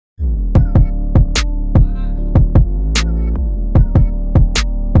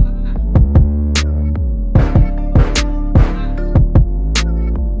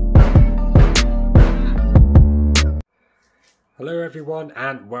everyone,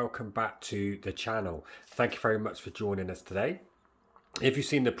 and welcome back to the channel. Thank you very much for joining us today. If you've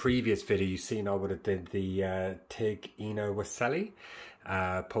seen the previous video, you've seen I would have did the Tig Ino-Wasseli,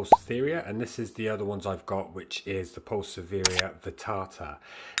 Poecilotheria, and this is the other ones I've got, which is the Poecilotheria Vittata.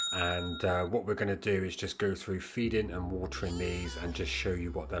 And what we're going to do is just go through feeding and watering these and just show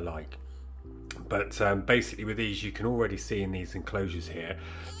you what they're like. But basically with these, you can already see in these enclosures here,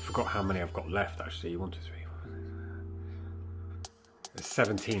 forgot how many I've got left actually, 1, 2, 3, 4, there's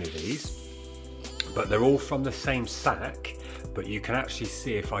 17 of these, but they're all from the same sack. But you can actually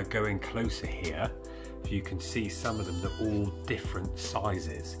see, if I go in closer here, you can see some of them, they're all different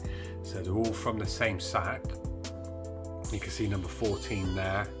sizes. So they're all from the same sack. You can see number 14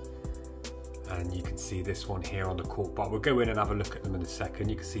 there, and you can see this one here on the cork bar. We'll go in and have a look at them in a second.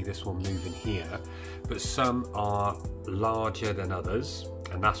 You can see this one moving here, but some are larger than others,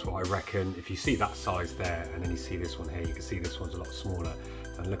 and that's what I reckon. If you see that size there, and then you see this one here, you can see this one's a lot smaller.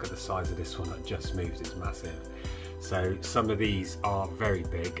 And look at the size of this one that just moves, it's massive. So some of these are very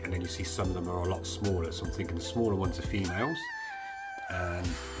big, and then you see some of them are a lot smaller. So I'm thinking the smaller ones are females, and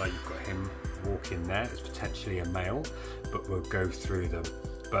like you've got him walking there, it's potentially a male, but we'll go through them.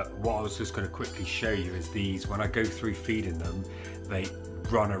 But what I was just going to quickly show you is these, when I go through feeding them, they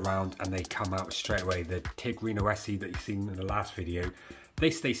run around and they come out straight away. The Tig Ino-Wasseli that you've seen in the last video, they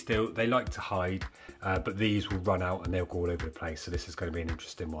stay still, they like to hide, but these will run out and they'll go all over the place. So this is going to be an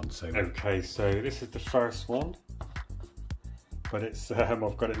interesting one. So okay, so this is the first one, but it's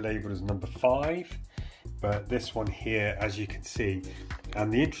I've got it labelled as number 5. But this one here, as you can see,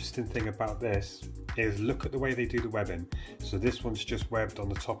 and the interesting thing about this is look at the way they do the webbing. So this one's just webbed on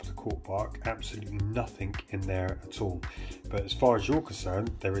the top of the cork bark, absolutely nothing in there at all. But as far as you're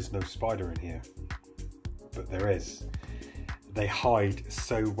concerned, there is no spider in here, but there is. They hide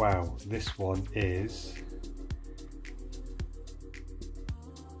so well. This one is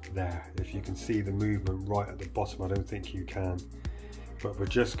there. If you can see the movement right at the bottom, I don't think you can. But we're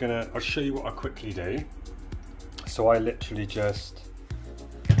just gonna, I'll show you what I quickly do. So I literally just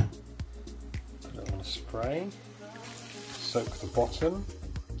put it on a spray, soak the bottom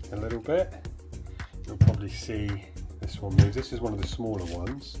a little bit. You'll probably see this one moves. This is one of the smaller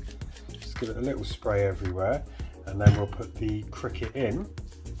ones. Just give it a little spray everywhere, and then we'll put the cricket in.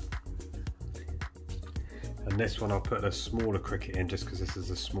 And this one I'll put a smaller cricket in just because this is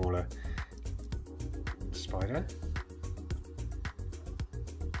a smaller spider.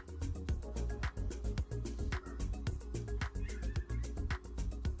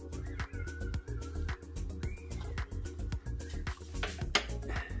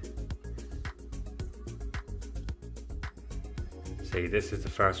 See, this is the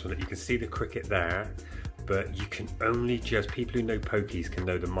first one. You can see the cricket there, but you can only just, people who know pokies can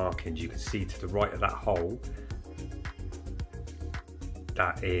know the markings. You can see to the right of that hole,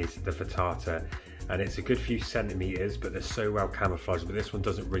 that is the Vittata, and it's a good few centimetres, but they're so well camouflaged. But this one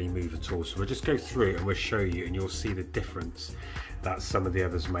doesn't really move at all. So we'll just go through and we'll show you, and you'll see the difference that some of the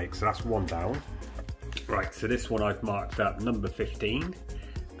others make. So that's one down. Right, so this one I've marked up number 15,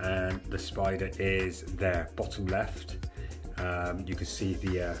 and the spider is there, bottom left. You can see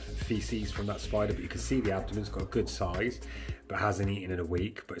the feces from that spider, but you can see the abdomen's got a good size, but hasn't eaten in a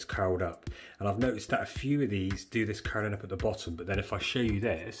week, but it's curled up. And I've noticed that a few of these do this curling up at the bottom, but then if I show you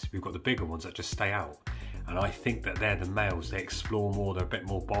this, we've got the bigger ones that just stay out. And I think that they're the males, they explore more, they're a bit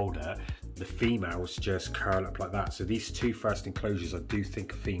more bolder. The females just curl up like that. So these two first enclosures I do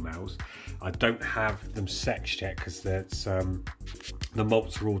think are females. I don't have them sexed yet because the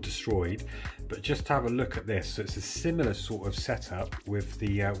molts are all destroyed. But just have a look at this. So it's a similar sort of setup with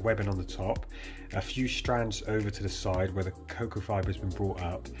the webbing on the top, a few strands over to the side where the cocoa fibre has been brought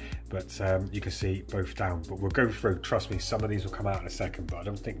up, but you can see both down. But we'll go through, trust me, some of these will come out in a second, but I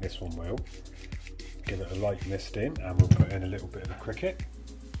don't think this one will. Give it a light mist in, and we'll put in a little bit of a cricket.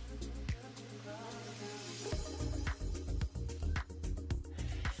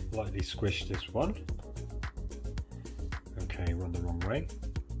 Lightly squish this one. Okay, run the wrong way.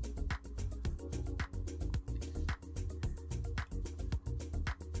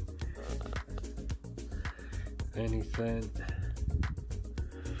 Anything?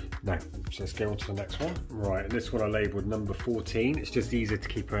 No. So let's go on to the next one. Right, and this one I labelled number 14. It's just easier to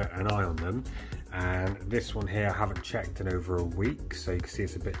keep an eye on them. And this one here I haven't checked in over a week, so you can see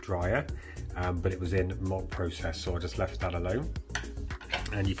it's a bit drier, but it was in molt process, so I just left that alone.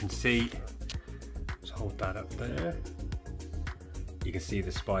 And you can see, let's hold that up there. You can see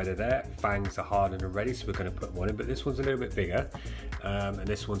the spider there, fangs are hardened and ready, so we're going to put one in, but this one's a little bit bigger, and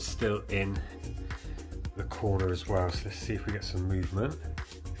this one's still in the corner as well. So let's see if we get some movement.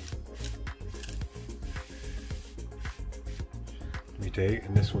 usually do,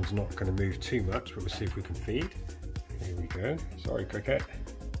 and this one's not going to move too much, but we'll see if we can feed. Here we go. Sorry, cricket.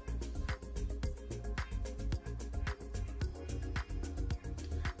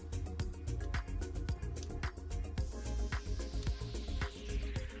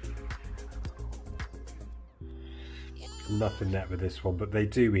 Nothing net with this one, but they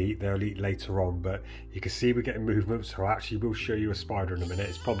do eat. They'll eat later on, but you can see we're getting movement, so I actually will show you a spider in a minute.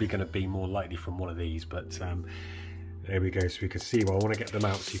 It's probably going to be more likely from one of these, but there we go. So we can see, well, I want to get them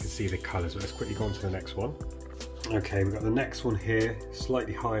out so you can see the colours, but let's quickly go on to the next one. Okay, we've got the next one here,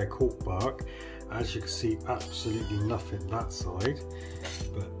 slightly higher cork bark. As you can see, absolutely nothing that side,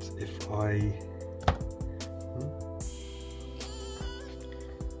 but if I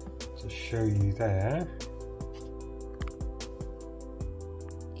to show you there.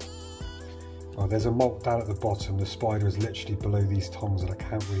 Oh, there's a molt down at the bottom. The spider is literally below these tongs and I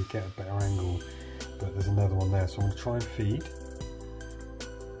can't really get a better angle, but there's another one there, so I'm going to try and feed.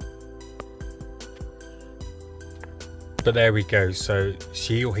 But there we go, so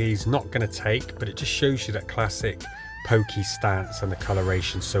she or he's not going to take, but it just shows you that classic pokey stance and the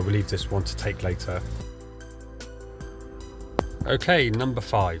coloration, so we'll leave this one to take later. Okay, number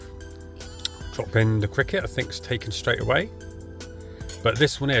 5. Drop in the cricket, I think it's taken straight away. But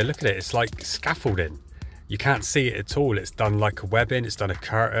this one here, look at it, it's like scaffolding. You can't see it at all. It's done like a webbing, it's done a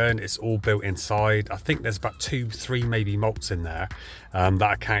curtain, it's all built inside. I think there's about 2, 3 maybe molts in there that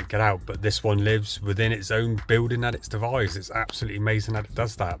I can't get out, but this one lives within its own building that it's devised. It's absolutely amazing that it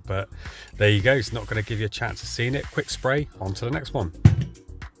does that, but there you go. It's not going to give you a chance of seeing it. Quick spray, on to the next one.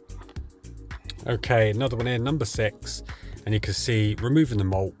 Okay, another one here, number 6. And you can see removing the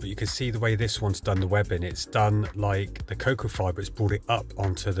molt, but you can see the way this one's done the webbing. It's done like the cocoa fibre. It's brought it up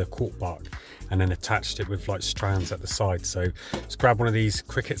onto the cork bark and then attached it with like strands at the side. So let's grab one of these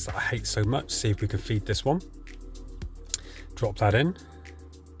crickets that I hate so much, see if we can feed this one. Drop that in.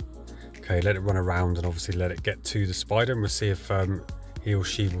 Okay, let it run around and obviously let it get to the spider, and we'll see if he or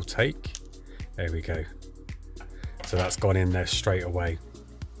she will take. There we go. So that's gone in there straight away.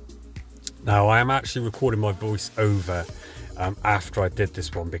 Now I am actually recording my voice over after I did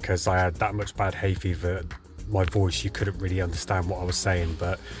this one because I had that much bad hay fever. My voice, you couldn't really understand what I was saying,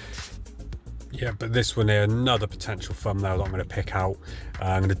 but yeah, but this one here, another potential thumbnail that I'm going to pick out.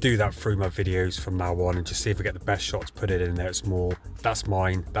 I'm going to do that through my videos from now on and just see if I get the best shots, put it in there. It's more, that's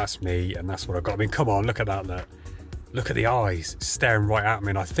mine, that's me, and that's what I got. I mean, come on, look at that, look at the eyes staring right at me,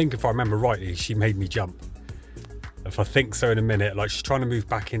 and I think if I remember rightly, she made me jump. If I think so in a minute, like she's trying to move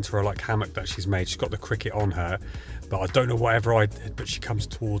back into her like hammock that she's made. She's got the cricket on her, but I don't know whatever I did, but she comes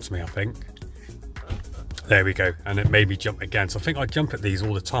towards me, I think. There we go, and it made me jump again. So I think I jump at these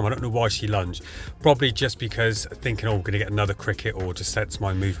all the time. I don't know why she lunged. Probably just because thinking, oh, I'm going to get another cricket, or just sense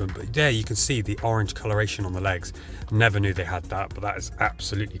my movement. But there you can see the orange coloration on the legs. Never knew they had that, but that is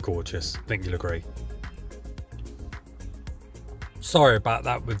absolutely gorgeous. I think you'll agree. Sorry about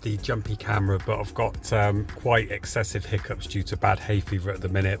that with the jumpy camera, but I've got quite excessive hiccups due to bad hay fever at the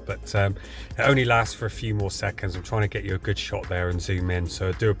minute, but it only lasts for a few more seconds. I'm trying to get you a good shot there and zoom in, so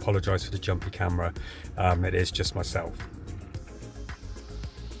I do apologise for the jumpy camera. It is just myself.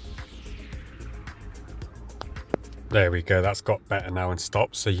 There we go, that's got better now and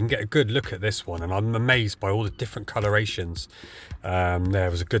stopped, so you can get a good look at this one, and I'm amazed by all the different colorations. There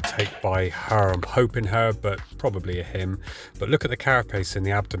was a good take by her. I'm hoping her, but probably a him. But look at the carapace in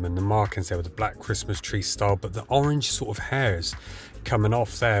the abdomen, the markings there with the black Christmas tree style, but the orange sort of hairs coming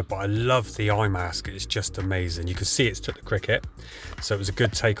off there. But I love the eye mask, it's just amazing. You can see it's took the cricket, so it was a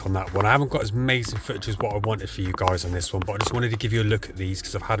good take on that one. I haven't got as amazing footage as what I wanted for you guys on this one, but I just wanted to give you a look at these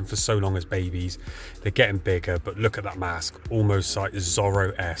because I've had them for so long as babies. They're getting bigger, but look at that mask, almost like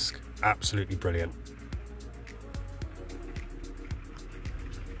Zorro-esque. Absolutely brilliant.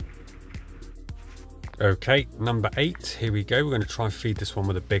 Okay, number 8, here we go. We're going to try and feed this one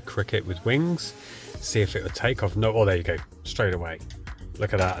with a big cricket with wings, see if it will take off. No, oh, there you go, straight away.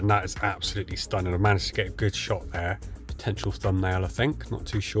 Look at that, and that is absolutely stunning. I managed to get a good shot there. Potential thumbnail, I think, not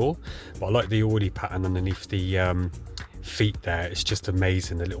too sure, but I like the ordy pattern underneath the feet there. It's just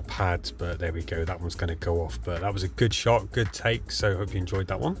amazing, the little pads. But there we go, that one's going to go off, but that was a good shot, good take, so hope you enjoyed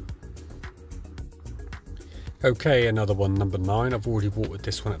that one. Okay, another one, number 9. I've already watered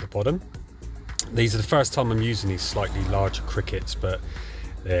this one at the bottom. These are the first time I'm using these slightly larger crickets, but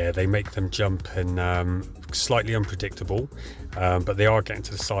they make them jump and slightly unpredictable, but they are getting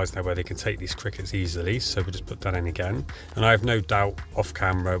to the size now where they can take these crickets easily, so we'll just put that in again, and I have no doubt off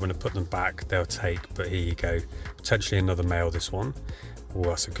camera when I put them back they'll take. But here you go, potentially another male, this one. Oh,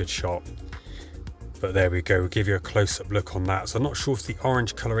 that's a good shot. But there we go, we'll give you a close-up look on that. So I'm not sure if the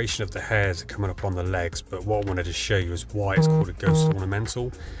orange coloration of the hairs are coming up on the legs, but what I wanted to show you is why it's called a ghost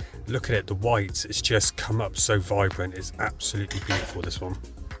ornamental. Look at it, the white, it's just come up so vibrant. It's absolutely beautiful, this one.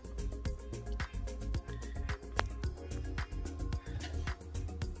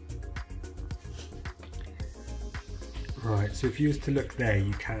 Right, so if you was to look there,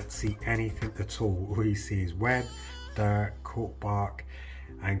 you can't see anything at all. All you see is web, dirt, cork bark,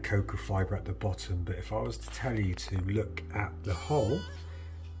 and cocoa fibre at the bottom. But if I was to tell you to look at the hole,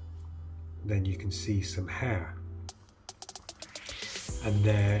 then you can see some hair. And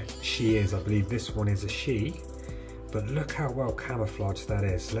there she is. I believe this one is a she, but look how well camouflaged that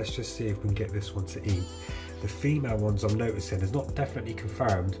is. So let's just see if we can get this one to eat. The female ones I'm noticing is not definitely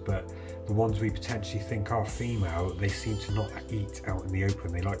confirmed, but the ones we potentially think are female, they seem to not eat out in the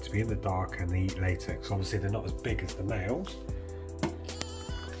open. They like to be in the dark and they eat latex. Obviously they're not as big as the males,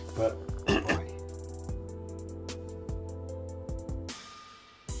 but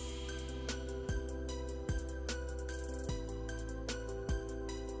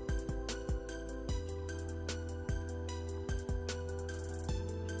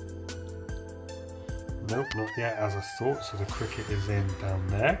nope, not yet as I thought. So the cricket is in down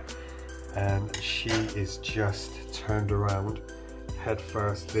there and she is just turned around head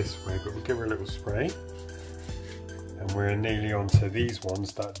first this way, but we'll give her a little spray. And we're nearly on to these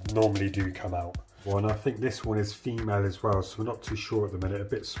ones that normally do come out. Well, and I think this one is female as well, so we're not too sure at the minute, a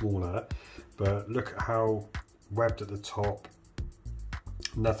bit smaller, but look at how webbed at the top,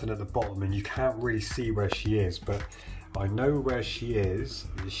 nothing at the bottom, and you can't really see where she is, but I know where she is.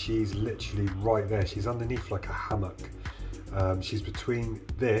 She's literally right there. She's underneath like a hammock. She's between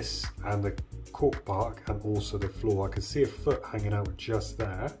this and the cork bark and also the floor. I can see a foot hanging out just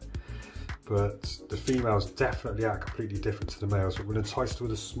there, but the females definitely act completely different to the males. But we're enticed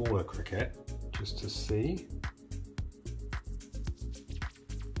with a smaller cricket just to see.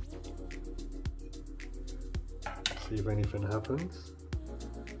 See if anything happens.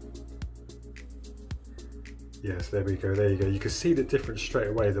 Yes, there we go, there you go. You can see the difference straight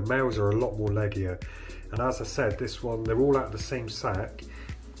away. The males are a lot more leggier. And as I said, this one, they're all out of the same sack,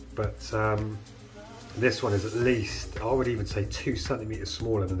 but this one is at least, I would even say 2 centimeters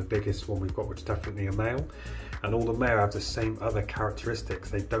smaller than the biggest one we've got, which is definitely a male. And all the male have the same other characteristics.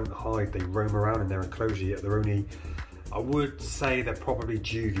 They don't hide, they roam around in their enclosure, yet they're only, I would say they're probably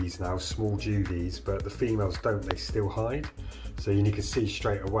juvies now, small juvies, but the females don't, they still hide. So you can see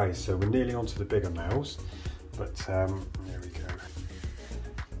straight away. So we're nearly onto the bigger males. But there we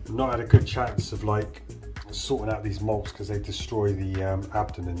go. Not had a good chance of like sorting out these molts because they destroy the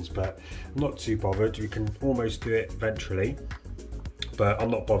abdomens, but I'm not too bothered. We can almost do it ventrally, but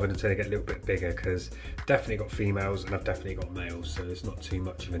I'm not bothered until they get a little bit bigger, because definitely got females and I've definitely got males, so it's not too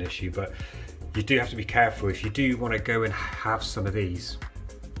much of an issue. But you do have to be careful if you do want to go and have some of these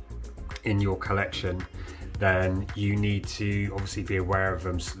in your collection, then you need to obviously be aware of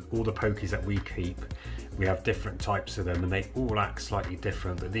them. So all the pokies that we keep, we have different types of them and they all act slightly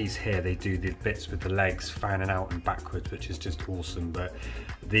different, but these here, they do the bits with the legs fanning out and backwards, which is just awesome. But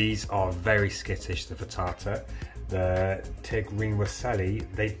these are very skittish, the Vittata. The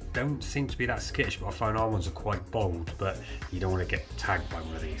Tigrinwaselli, they don't seem to be that skittish, but I find our ones are quite bold, but you don't want to get tagged by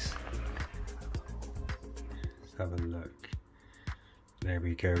one of these. Let's have a look. There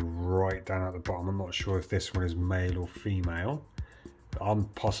we go, right down at the bottom. I'm not sure if this one is male or female. I'm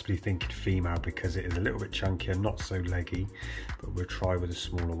possibly thinking female because it is a little bit chunkier, not so leggy, but we'll try with a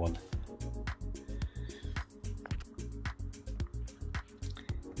smaller one.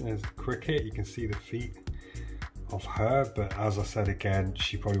 There's the cricket, you can see the feet of her, but as I said again,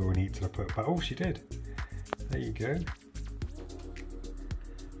 she probably won't eat till I put it back. Oh, she did. There you go.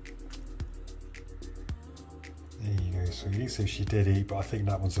 There you go, sweetie. So she did eat, but I think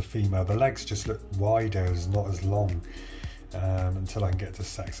that one's a female. The legs just look wider, it's not as long. Until I can get to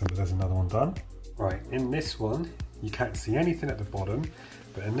sex them, but there's another one done. Right, in this one, you can't see anything at the bottom,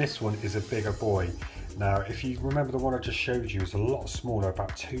 but in this one is a bigger boy. Now, if you remember the one I just showed you is a lot smaller,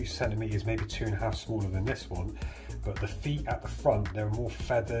 about 2 centimeters, maybe 2.5 smaller than this one, but the feet at the front, they're more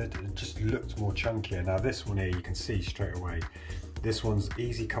feathered and just looked more chunkier. Now this one here, you can see straight away, this one's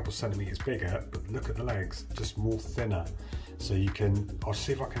easy couple centimeters bigger, but look at the legs, just more thinner. So you can, I'll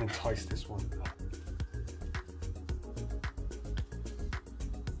see if I can entice this one.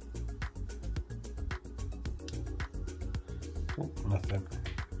 Oh, nothing.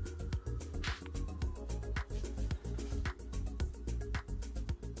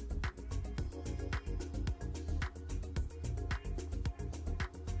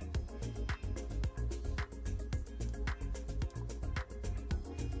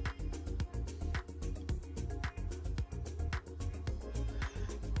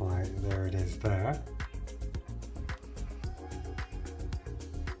 Right, there it is there.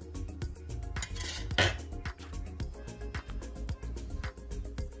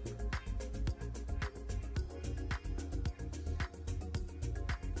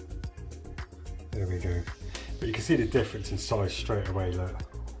 There we go. But you can see the difference in size straight away, look.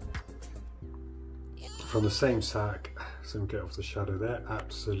 From the same sack, so we get off the shadow there,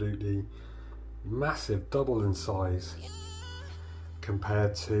 absolutely massive, double in size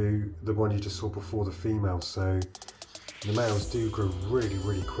compared to the one you just saw before, the female. So the males do grow really,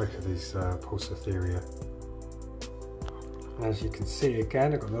 really quick at these Poecilotheria. As you can see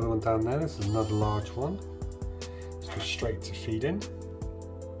again, I've got another one down there, this is another large one. Let's go straight to feeding.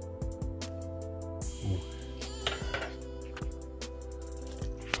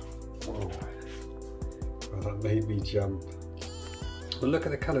 That made me jump. But look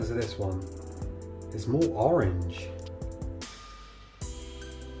at the colours of this one. It's more orange.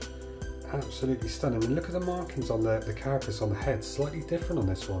 Absolutely stunning. I mean, look at the markings on the carapace on the head. Slightly different on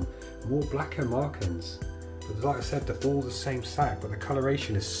this one. More blacker markings. But like I said, they're all the same sack, but the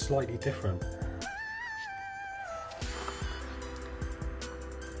coloration is slightly different.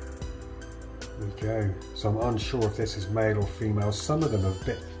 There we go. So I'm unsure if this is male or female. Some of them are a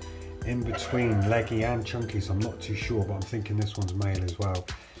bit in between leggy and chunky, so I'm not too sure, but I'm thinking this one's male as well.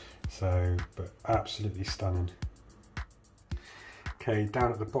 So, but absolutely stunning. Okay,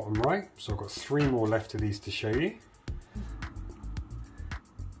 down at the bottom right, so I've got 3 more left of these to show you.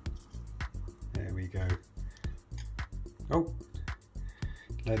 There we go. Oh,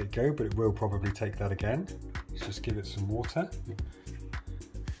 let it go, but it will probably take that again. Let's just give it some water.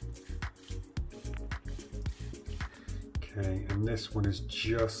 Okay, and this one is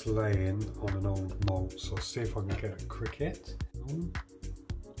just laying on an old molt, so I'll see if I can get a cricket.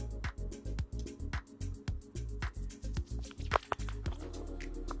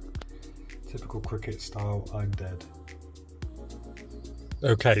 Typical cricket style, I'm dead.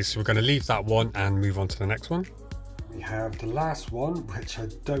 Okay, so we're going to leave that one and move on to the next one. We have the last one, which I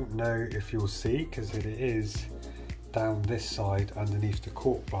don't know if you'll see because it is down this side underneath the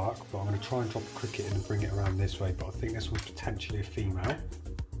cork bark, but I'm going to try and drop a cricket in and bring it around this way, but I think this one's potentially a female.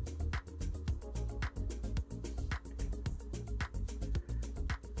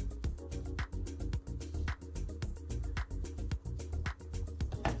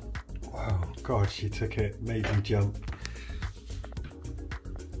 Wow, God, she took it, made me jump.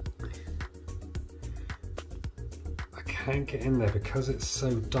 I can't get in there because it's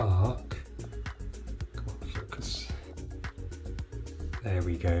so dark. There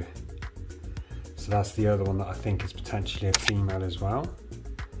we go. So that's the other one that I think is potentially a female as well.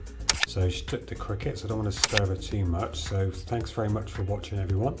 So she took the crickets. I don't want to stir her too much. So thanks very much for watching,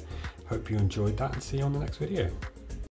 everyone. Hope you enjoyed that and see you on the next video.